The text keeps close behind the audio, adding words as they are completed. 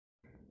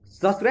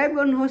Subscribe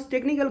गर्नुहोस्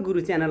technical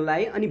गुरु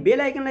च्यानललाई अनि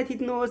बेल आइकनलाई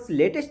थिच्नुहोस्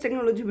लेटेस्ट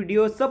टेक्नोलोजी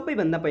भिडियो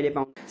सबैभन्दा पहिले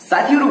पाउन।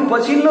 साथीहरु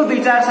पछिल्लो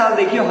 2-4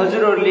 सालदेखि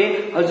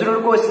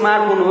हजुरहरुको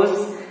स्मार्टफोन होस्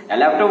या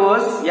ल्यापटप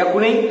होस् या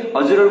कुनै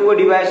हजुरहरुको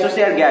डिभाइस होस्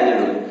या ग्याजेट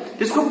होस्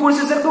त्यसको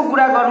प्रोसेसरको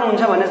कुरा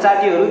गर्नुहुन्छ भने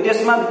साथीहरु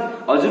त्यसमा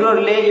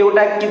हजुरहरुले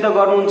एउटा कि त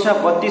गर्नुहुन्छ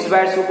 32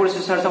 बाइट्सको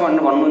प्रोसेसर छ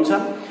भनेर भन्नुहुन्छ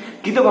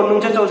कि त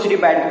भन्नुहुन्छ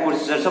 64 बाइटको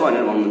प्रोसेसर छ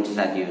भनेर भन्नुहुन्छ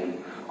साथीहरु।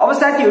 अब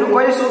साथीहरु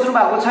कहिले सोच्नु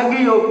भएको छ कि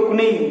यो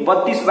कुनै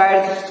 32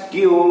 बाइट्स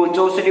के हो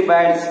 64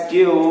 बाइट्स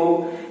के हो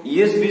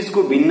यस बीचको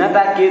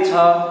भिन्नता के छ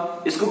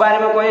यसको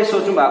बारेमा कहिले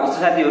सोच्नु भएको छ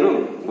साथीहरु?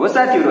 हो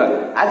साथीहरु,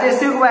 आज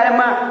यसैको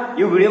बारेमा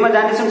यो भिडियोमा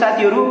जान्दैछौं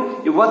साथीहरु।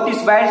 यो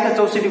 32 बाइट्स र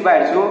 64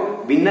 बाइट्सको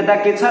भिन्नता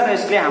के छ र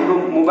यसले हाम्रो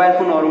मोबाइल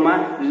फोनहरुमा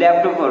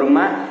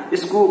ल्यापटपहरुमा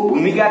यसको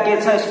भूमिका के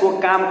छ यसको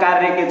काम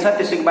कार्य के छ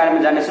त्यसैको बारेमा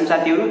जान्दैछौं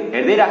साथीहरु।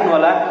 हेर्दै राख्नु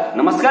होला।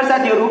 नमस्कार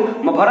साथीहरु,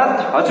 म भरत,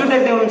 हजुर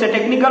देख्दै हुनुहुन्छ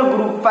टेक्निकल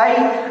गुरुप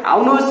 5।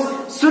 आउनुहोस्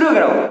सुरु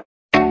गरौँ।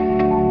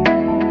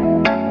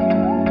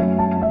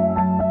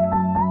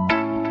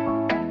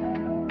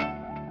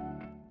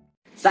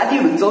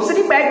 साथीहरु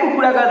 64 बाइटको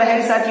कुरा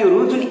गर्दाखेरि साथीहरु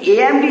जुन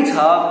AMD छ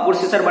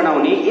प्रोसेसर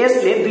बनाउने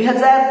यसले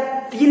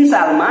 2003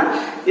 सालमा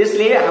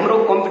यसले हाम्रो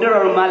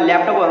कम्प्युटरहरुमा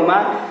ल्यापटपहरुमा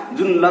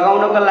जुन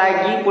लगाउनको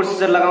लागि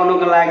प्रोसेसर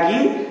लगाउनको लागि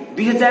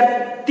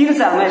 2003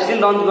 सालमा यसले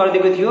लन्च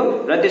गरिदिएको थियो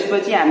र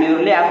त्यसपछि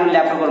हामीहरुले आफ्नो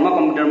ल्यापटपहरुमा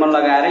कम्प्युटरमा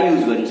लगाएर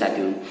युज गर्यौं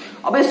साथीहरु।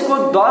 अब यसको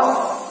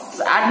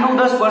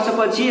 8-9-10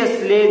 वर्षपछि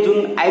यसले जुन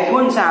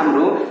आइफोन छ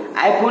हाम्रो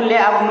आइफोनले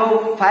आफ्नो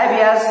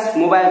 5S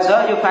मोबाइल छ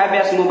यो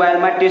 5S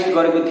मोबाइलमा टेस्ट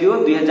गरेको थियो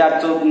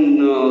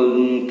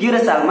 2013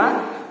 सालमा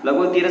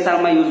लगभग 13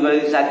 सालमा युज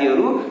गरेको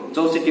साथीहरु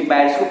 64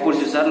 बाइट्सको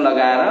प्रोसेसर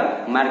लगाएर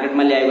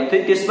मार्केटमा ल्याएको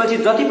थियो। त्यसपछि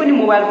जति पनि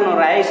मोबाइल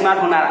फोनहरु आए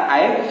स्मार्टफोन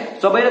आए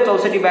सबैले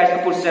 64 बाइट्सको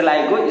प्रोसेसर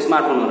लागेको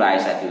स्मार्टफोनहरु आए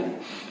साथीहरु।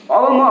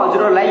 अब म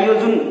हजुरहरुलाई यो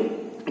जुन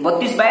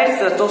 32 बाइट्स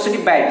र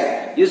 64 बाइट्स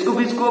यसको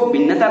बीचको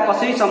भिन्नता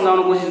कसरी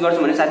सम्झाउन कोसिस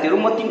गर्छु भने साथीहरु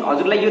म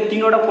हजुरलाई यो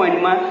तीनवटा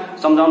पोइन्टमा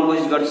सम्झाउन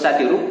कोसिस गर्छु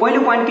साथीहरु। पहिलो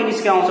पोइन्ट के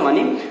निस्केर आउँछ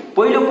भने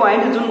पहिलो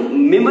पोइन्ट जुन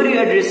मेमोरी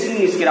एड्रेसिङ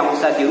निस्केर आउँछ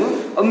साथीहरु।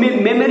 अब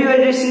मेमोरी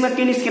एड्रेसिङमा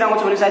के निस्केर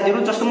आउँछ भने साथीहरु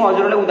जस्तो म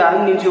हजुरलाई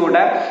उदाहरण दिन्छु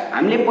एउटा।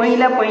 हामीले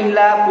पहिला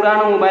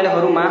पुरानो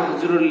मोबाइलहरुमा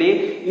हजुरहरुले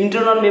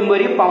इन्टरनल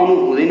मेमोरी पाउनु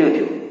हुँदैन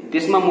थियो।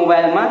 त्यसमा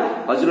मोबाइलमा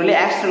हजुरहरुले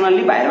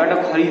एक्सटर्नली बाहिरबाट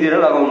खरिदेर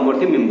लगाउनु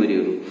पर्थ्यो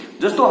मेमोरीहरु।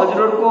 जस्तो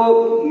हजुरहरुको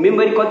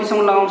मेमोरी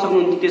कतिसम्म लगाउन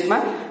सक्नुहुन्थ्यो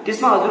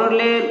त्यसमा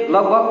हजुरहरुले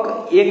लगभग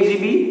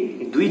 1GB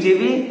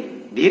 2GB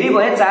धेरै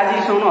भए 4GB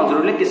सम्म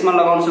हजुरहरुले त्यसमा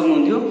लगाउन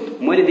सक्नुहुन्थ्यो।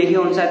 मैले देखे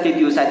अनुसार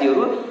त्यति हो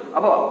साथीहरु।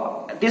 अब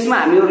त्यसमा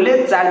हामीहरुले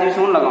 4GB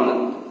सम्म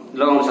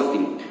लगाउन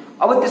सक्थ्यौं।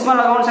 अब त्यसमा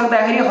लगाउन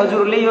सक्दाखेरि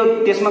हजुरहरुले यो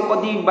त्यसमा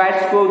कति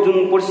बाइट्सको जुन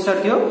प्रोसेसर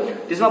थियो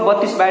त्यसमा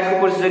 32 बाइट्सको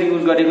प्रोसेसर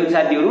युज गरेको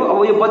साथीहरु। अब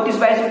यो 32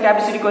 बाइट्सको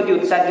क्यापेसिटी कति हो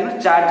साथीहरु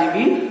 4GB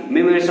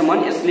मेमोरीसम्म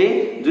यसले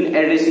जुन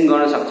एड्रेसिङ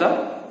गर्न सक्छ।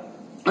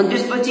 अनि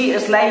त्यसपछि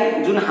यसलाई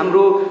जुन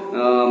हाम्रो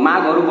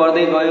मागहरु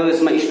बढ्दै गयो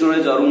यसमा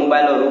स्टोरेजहरु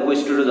मोबाइलहरुको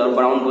स्टोरेजहरु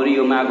बढाउनु पर्यो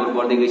यो मागहरु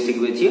बढ्दै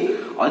गइसकेपछि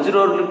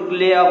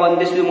हजुरहरुले अब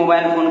त्यसले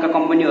मोबाइल फोनका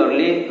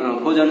कम्पनीहरुले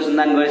खोज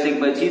अनुसन्धान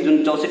गरिसकेपछि जुन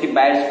 64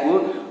 बाइट्सको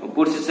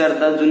प्रोसेसर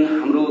त जुन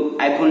हाम्रो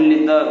आइफोनले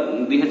त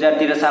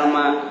 2013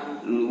 सालमा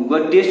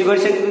टेस्ट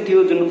गरिसकेको थियो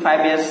जुन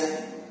 5S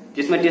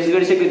त्यसमा टेस्ट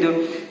गरिसकेको थियो।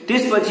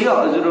 त्यसपछि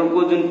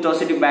हजुरहरुको जुन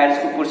 64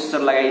 बाइट्सको प्रोसेसर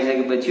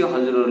लगाइसकेपछि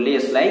हजुरहरुले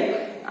यसलाई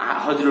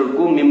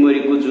हजुरहरुको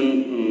मेमोरीको जुन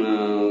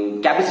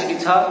क्यापेसिटी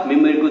छ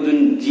मेमोरीको जुन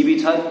जीबी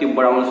छ त्यो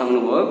बढाउन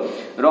सक्नुभयो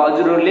र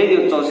हजुरहरुले यो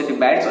 64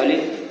 बाइट्स अहिले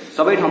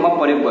सबै ठाउँमा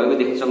प्रयोग भएको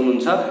देख्न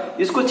सक्नुहुन्छ।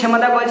 यसको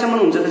क्षमता कतिसम्म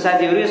हुन्छ त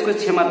साथीहरु? यसको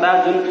क्षमता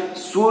जुन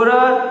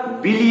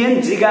 16 बिलियन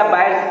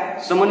जिगाबाइट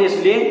सम्म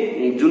यसले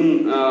जुन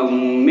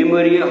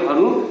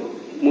मेमोरीहरु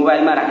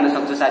मोबाइलमा राख्न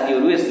सक्छ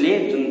साथीहरु। यसले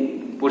जुन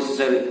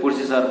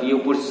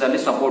प्रोसेसरले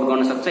सपोर्ट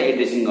गर्न सक्छ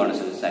एड्रेसिङ गर्न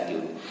सक्छ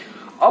साथीहरु।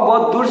 अब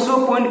दोस्रो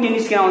पोइन्ट के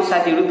निस्केर आउँछ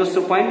साथीहरु?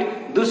 दोस्रो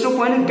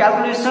पोइन्ट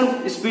क्याल्कुलेसन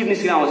स्पिड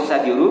निस्केर आउँछ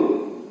साथीहरु।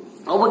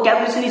 अब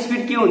क्याल्कुलेसन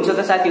स्पिड के हुन्छ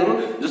त साथीहरु?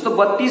 जस्तो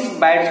 32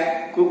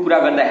 बाइट्सको कुरा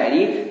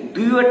गर्दाखेरि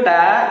दुईवटा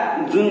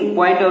जुन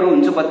पोइन्टहरु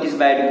हुन्छ 32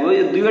 बाइटको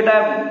यो दुईवटा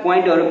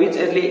पोइन्टहरु बीच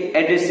यसले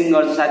एड्रेसिङ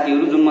गर्छ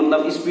साथीहरु। जुन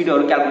मतलब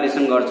स्पिडहरु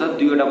क्याल्कुलेसन गर्छ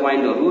दुईवटा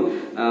पोइन्टहरु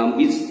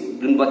बीच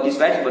जुन 32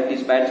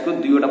 बाइट्सको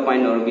दुईवटा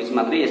पोइन्टहरु बीच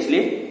मात्रै यसले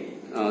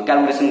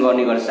क्याल्कुलेसन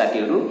गर्ने गर्छ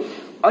साथीहरु।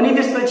 अनि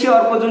त्यसपछि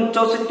अर्को जुन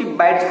 64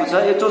 बाइट्सको छ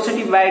यो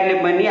 64 बाइटले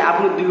पनि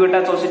आफ्नो दुईवटा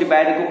 64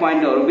 बाइटको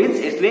पोइन्टहरु बीच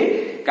यसले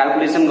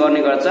क्याल्कुलेसन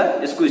गर्ने गर्छ।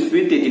 यसको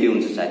स्पिड त्यति नै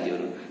हुन्छ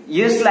साथीहरु।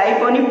 यसलाई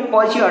पनि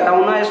पछि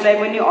हटाउन यसलाई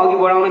पनि अघि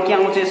बढाउन के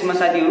आउँछ यसमा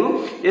साथीहरु?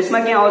 यसमा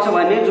के आउँछ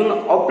भने जुन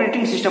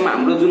अपरेटिङ सिस्टम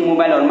हाम्रो जुन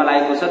मोबाइलहरुमा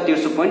लागेको छ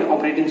 1300 पोइन्ट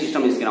अपरेटिङ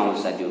सिस्टम निस्केर आउँछ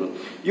साथीहरु।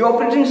 यो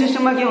अपरेटिङ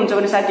सिस्टममा के हुन्छ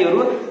भने साथीहरु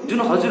जुन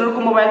हजुरहरुको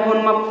मोबाइल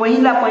फोनमा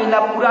पहिला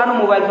पुरानो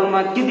मोबाइल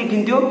फोनमा के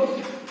देखिन्थ्यो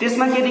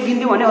त्यसमा के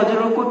देखिन्थ्यो भने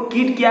हजुरहरुको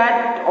किटक्याट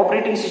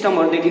अपरेटिङ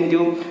सिस्टमहरु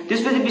देखिन्थ्यो।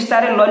 त्यसपछि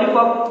बिस्तारै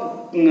ललिपप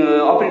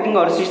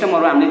अपरेटिङहरु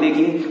सिस्टमहरु हामीले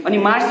देख्यौं अनि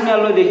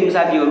मार्समेलो देख्यौं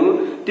साथीहरु।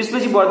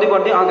 त्यसपछि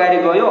बढ्दै अगाडि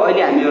गयो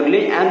अहिले हामीहरुले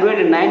एन्ड्रोइड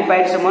 9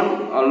 बाइटसम्म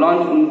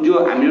लन्च जो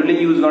हामीहरुले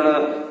युज गर्न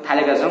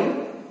थालेका छौं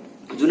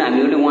जुन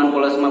हामीहरुले 1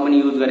 प्लसमा पनि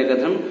युज गरेका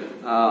छौं।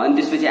 अनि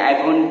त्यसपछि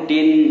आइफोन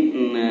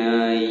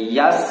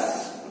 10s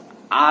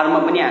आरमा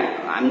पनि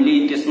हामीले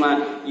त्यसमा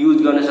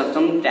युज गर्न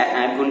सक्छौं।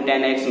 आइफोन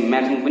 10X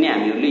म्याक्समा पनि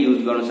हामीहरूले युज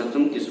गर्न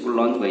सक्छौं त्यसको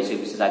लन्च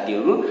भइसकेपछि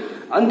साथीहरु।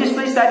 अनि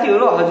त्यसपछि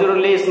साथीहरु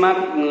हजुरहरूले यसमा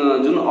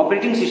जुन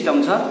अपरेटिङ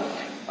सिस्टम छ,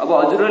 अब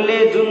हजुरहरूले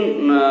जुन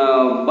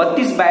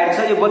 32 बाइट छ,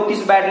 यो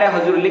 32 बाइटलाई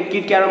हजुरहरूले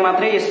किटक्याटमा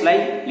मात्रै यसलाई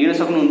लिन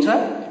सक्नुहुन्छ।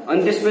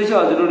 अनि त्यसपछि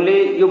हजुरहरूले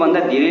यो भन्दा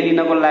धेरै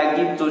लिनको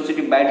लागि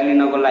 64 बाइट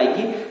लिनको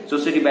लागि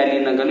 64 बाइट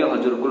लिनको लागि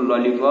हजुरको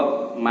ललिपप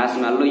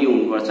मार्समेलो यो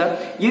हुनुपर्छ।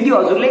 यदि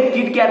हजुरले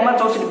किटक्याटमा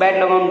 64 बाइट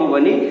लगाउनु भयो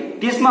भने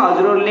त्यसमा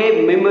हजुरहरूले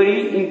मेमोरी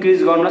इन्क्रिज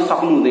गर्न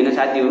सक्नु हुँदैन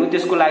साथीहरु।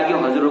 त्यसको लागि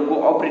हजुरको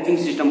अपरेटिङ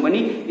सिस्टम पनि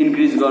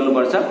इन्क्रिज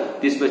गर्नुपर्छ।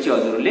 त्यसपछि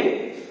हजुरहरूले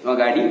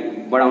अगाडि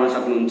बढाउन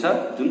सक्नुहुन्छ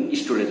जुन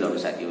स्टोरेजहरु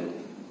साथीहरु।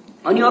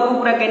 अनि अर्को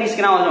कुरा के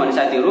निस्किन आउँछ भने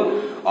साथीहरु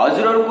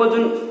हजुरहरुको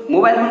जुन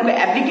मोबाइल फोनको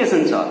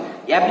एप्लिकेसन छ,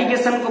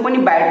 एप्लिकेसनको पनि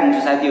बाइट हुन्छ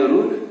साथीहरु।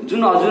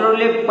 जुन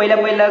हजुरहरुले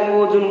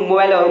पहिलाको जुन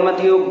मोबाइलहरुमा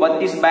थियो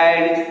 32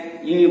 बाइट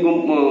यिनीको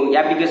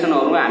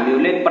एप्लिकेसनहरु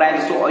हामीहरुले प्राय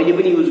जसो अहिले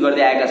पनि युज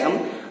गर्दै आएका छौं।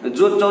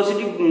 जो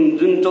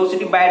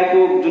 64 बाइटको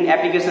जुन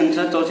एप्लिकेसन छ,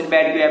 64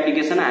 बाइटको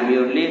एप्लिकेसन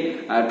हामीहरुले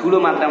ठूलो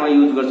मात्रामा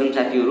युज गर्छौं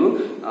साथीहरु।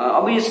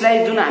 अब यसलाई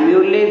जुन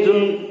हामीहरुले जुन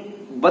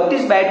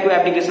 32 बाइटको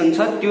एप्लिकेसन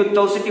छ त्यो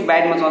 64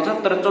 बाइटमा चल्छ,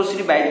 तर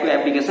 64 बाइटको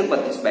एप्लिकेसन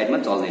 32 बाइटमा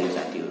चल्दैन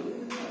साथीहरु।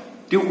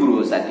 त्यो कुरो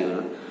हो साथीहरु।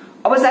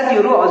 अब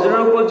साथीहरु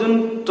हजुरहरुको जुन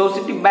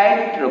 64 बाइट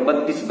र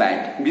 32 बाइट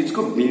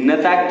बीचको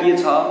भिन्नता के छ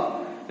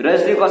र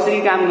यसले कसरी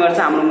काम गर्छ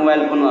हाम्रो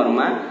मोबाइल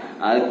फोनहरुमा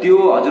त्यो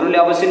हजुरहरूले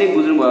अवश्य नै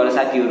बुझ्नु भयो होला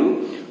साथीहरु।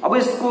 अब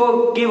यसको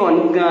के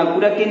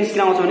कुरा के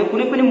निस्किन आउँछ भने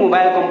कुनै पनि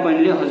मोबाइल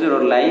कम्पनीले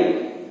हजुरहरूलाई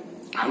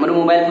हाम्रो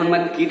मोबाइल फोनमा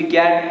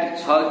किटक्याट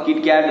छ,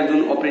 किटक्याट जुन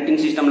अपरेटिङ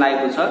सिस्टम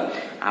लागेको छ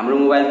हाम्रो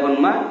मोबाइल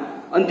फोनमा।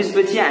 अनि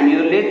त्यसपछि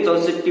हामीहरुले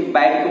 64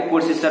 बाइटको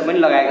प्रोसेसर पनि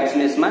लगाएका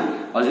छौं यसमा।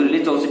 हजुरले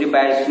 64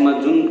 बाइटमा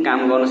जुन काम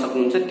गर्न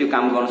सक्नुहुन्छ त्यो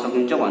काम गर्न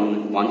सक्नुहुन्छ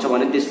भन्छ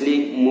भने त्यसले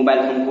मोबाइल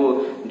फोनको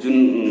जुन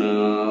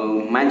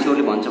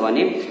मान्छेहरुले भन्छ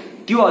भने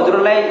त्यो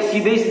हजुरलाई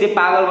सिधै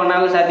पागल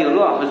बनाएको साथीहरु।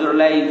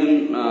 हजुरहरूलाई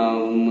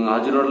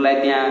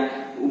त्यहाँ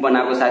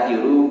बनाएको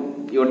साथीहरु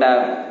एउटा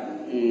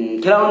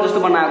खेलाउन जस्तो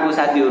बनाएको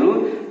साथीहरु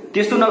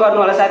त्यस्तो नगर्नु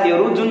होला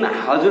साथीहरु। जुन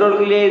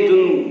हजुरहरूले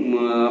जुन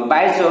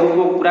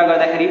बाइट्सहरुको कुरा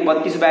गर्दाखेरि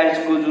 32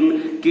 बाइट्सको जुन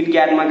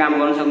किटक्याटमा काम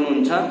गर्न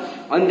सक्नुहुन्छ।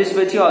 अनि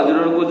त्यसपछि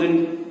हजुरहरूको जुन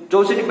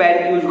 64 बाइट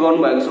युज गर्नु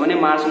भएको छ भने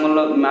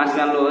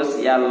मार्समेलो होस्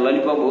या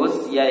ललिपप होस्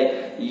या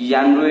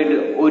एन्ड्रोइड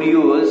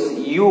ओरियो होस्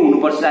यो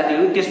हुनुपर्छ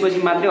साथीहरु। त्यसपछि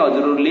मात्रै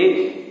हजुरहरूले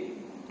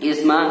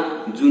यसमा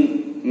जुन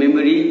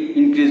मेमोरी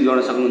इन्क्रिज गर्न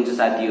सक्नुहुन्छ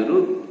साथीहरु।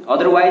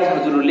 अदरवाइज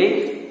हजुरहरूले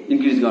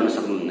इन्क्रिज गर्न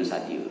सक्नुहुन्न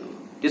साथीहरु।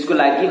 त्यसको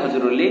लागि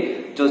हजुरहरूले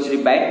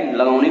 64 बाइट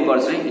लगाउनै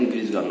पर्छ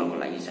इन्क्रिज गर्नको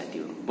लागि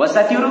साथीहरु। बस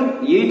साथीहरु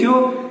यही थियो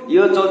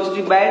यो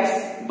 64 बाइट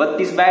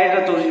 32 बाइट र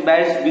 64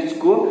 बाइट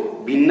बीचको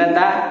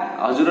भिन्नता।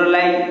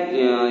 हजुरहरूलाई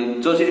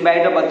 64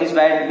 बाइट र 32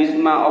 बाइट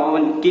बीचमा अब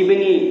केही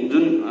पनि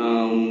जुन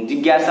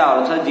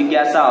जिज्ञासाहरु छ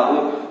जिज्ञासाहरु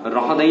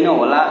रहँदैन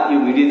होला यो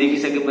भिडियो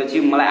देखिसकेपछि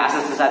मलाई आशा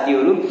छ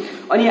साथीहरु।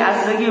 अनि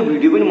आशा छ कि यो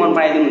भिडियो पनि मन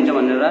पराइदिनु हुन्छ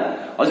भनेर।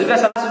 हजुरका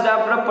सल्लाह सुझाव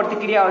र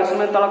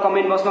प्रतिक्रियाहरुसँग तल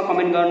कमेन्ट बक्समा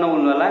कमेन्ट गर्न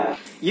नभुल्नु होला।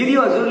 यदि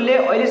हजुरले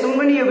अहिलेसम्म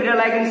पनि यो भिडियो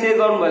लाइक अनि शेयर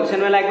गर्नु भएको छैन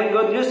भने लाइक पनि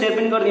गरिदिनुहोस्, शेयर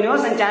पनि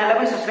गरिदिनुहोस् अनि च्यानललाई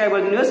पनि सब्स्क्राइब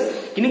गरिदिनुहोस्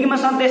किनकि म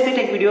सधैँ यस्तै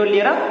टेक भिडियो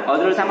लिएर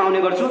हजुरहरु सामु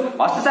आउने गर्छु।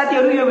 हस्त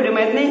साथीहरु यो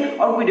भिडियोमा यति नै,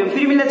 अर्को भिडियोमा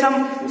फेरि मिल्नेछौं।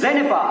 जय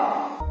नेपाल।